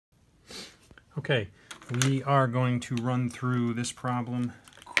Okay, we are going to run through this problem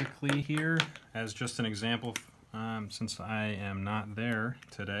quickly here as just an example since I am not there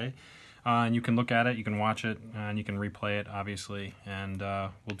today. And you can look at it, you can watch it, and you can replay it, obviously, and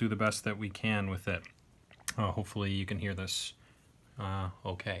we'll do the best that we can with it. Hopefully you can hear this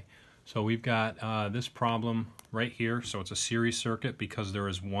okay. So we've got this problem right here. So it's a series circuit because there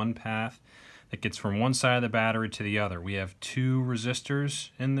is one path that gets from one side of the battery to the other. We have two resistors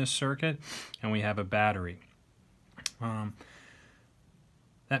in this circuit, and we have a battery.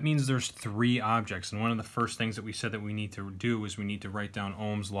 That means there's three objects, and one of the first things that we said that we need to do is we need to write down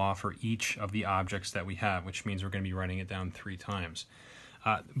Ohm's law for each of the objects that we have, which means we're going to be writing it down 3 times.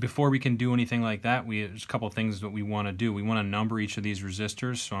 Before we can do anything like that, there's a couple of things that we want to do. We want to number each of these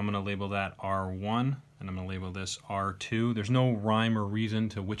resistors, so I'm going to label that R1, and I'm going to label this R2. There's no rhyme or reason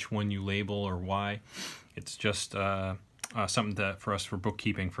to which one you label or why. It's just something for us for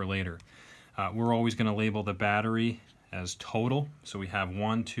bookkeeping for later. We're always going to label the battery as total, so we have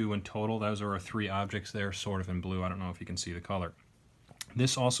 1, 2, and total. Those are our 3 objects there, sort of in blue. I don't know if you can see the color.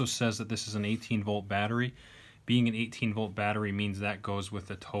 This also says that this is an 18-volt battery. Being an 18-volt battery means that goes with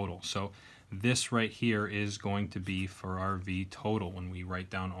the total. So this right here is going to be for our V total when we write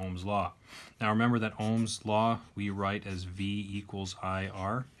down Ohm's law. Now remember that Ohm's law we write as V equals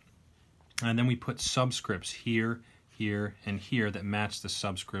IR. And then we put subscripts here, here, and here that match the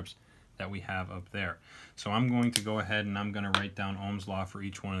subscripts that we have up there. So I'm going to go ahead and I'm going to write down Ohm's law for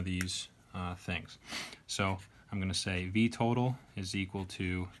each one of these things. So I'm going to say V total is equal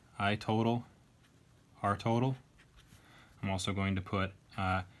to I total, R total. I'm also going to put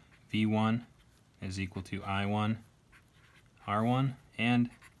V1 is equal to I1, R1, and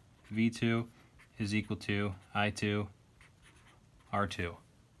V2 is equal to I2, R2,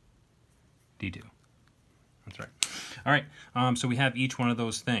 D2. That's right. All right, so we have each one of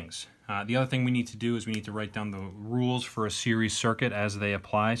those things. The other thing we need to do is we need to write down the rules for a series circuit as they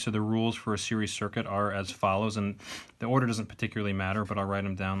apply. So the rules for a series circuit are as follows, and the order doesn't particularly matter, but I'll write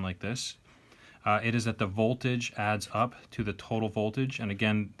them down like this. It is that the voltage adds up to the total voltage, and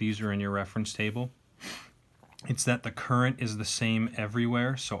again, these are in your reference table. It's that the current is the same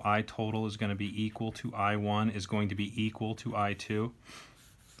everywhere, so I total is going to be equal to I1 is going to be equal to I2.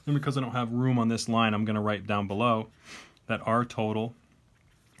 And because I don't have room on this line, I'm going to write down below that R total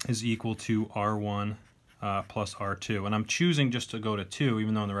is equal to R1 plus R2. And I'm choosing just to go to 2,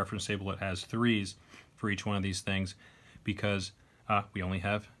 even though in the reference table it has 3s for each one of these things, because we only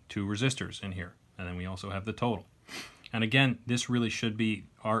have 2 resistors in here, and then we also have the total. And again, this really should be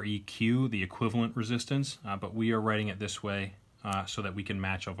REQ, the equivalent resistance, but we are writing it this way so that we can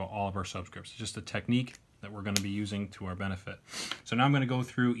match over all of our subscripts. It's just a technique that we're going to be using to our benefit. So now I'm going to go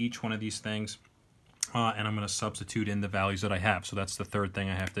through each one of these things, and I'm going to substitute in the values that I have. So that's the third thing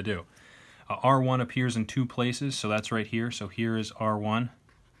I have to do. R1 appears in 2 places, so that's right here. So here is R1.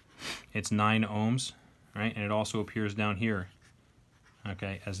 It's 9 ohms, right? And it also appears down here,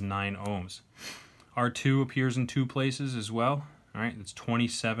 okay, as 9 ohms. R2 appears in 2 places as well, all right? It's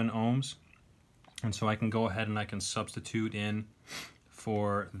 27 ohms. And so I can go ahead and I can substitute in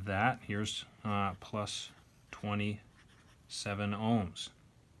for that. Here's plus 27 ohms.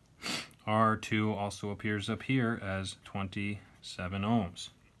 R2 also appears up here as 27 ohms.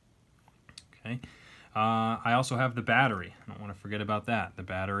 Okay. I also have the battery. I don't want to forget about that. The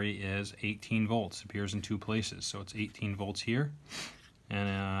battery is 18 volts. Appears in 2 places. So it's 18 volts here,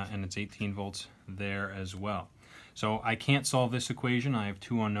 and it's 18 volts there as well. So I can't solve this equation. I have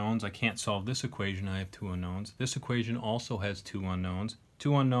 2 unknowns. I can't solve this equation. I have 2 unknowns. This equation also has 2 unknowns.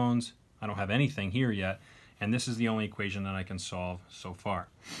 2 unknowns. I don't have anything here yet, and this is the only equation that I can solve so far.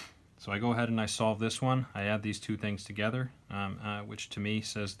 So I go ahead and I solve this one. I add these 2 things together, which to me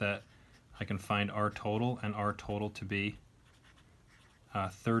says that I can find R total and R total to be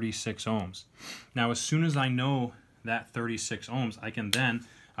 36 ohms. Now, as soon as I know that 36 ohms, I can then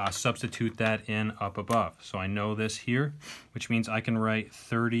substitute that in up above. So I know this here, which means I can write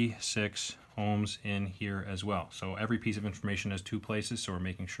 36 ohms in here as well. So every piece of information has 2 places, so we're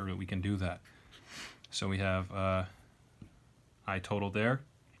making sure that we can do that. So we have I total there,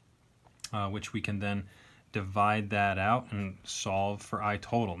 which we can then divide that out and solve for I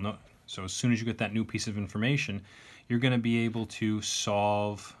total. No, so as soon as you get that new piece of information, you're going to be able to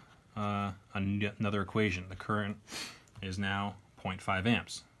solve another equation. The current is now 0.5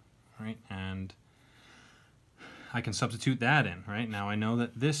 amps, right? And I can substitute that in, right? Now I know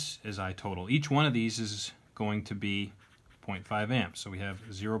that this is I total. Each one of these is going to be 0.5 amps. So we have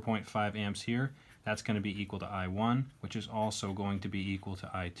 0.5 amps here. That's going to be equal to I1, which is also going to be equal to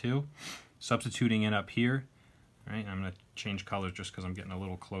I2. Substituting in up here, right? I'm going to change colors just because I'm getting a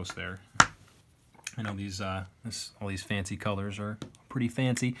little close there. I know these all these fancy colors are pretty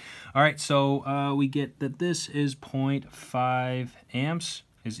fancy. All right, so we get that this is 0.5 amps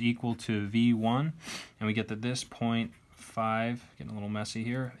is equal to V1, and we get that this 0.5, getting a little messy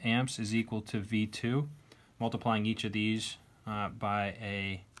here, amps is equal to V2. Multiplying each of these by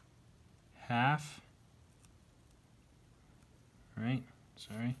a half. Right?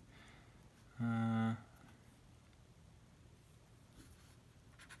 Sorry.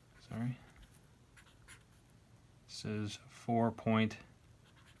 Sorry. This is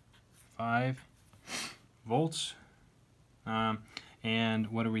 4.5 volts. And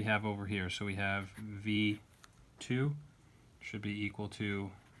what do we have over here? So we have V2 should be equal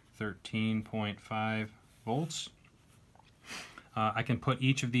to 13.5 volts. I can put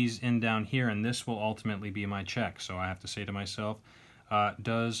each of these in down here, and this will ultimately be my check. So I have to say to myself,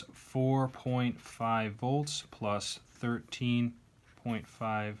 does 4.5 volts plus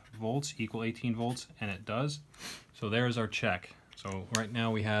 13.5 volts equal 18 volts? And it does. So there's our check. So right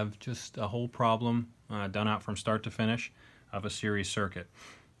now we have just a whole problem done out from start to finish of a series circuit.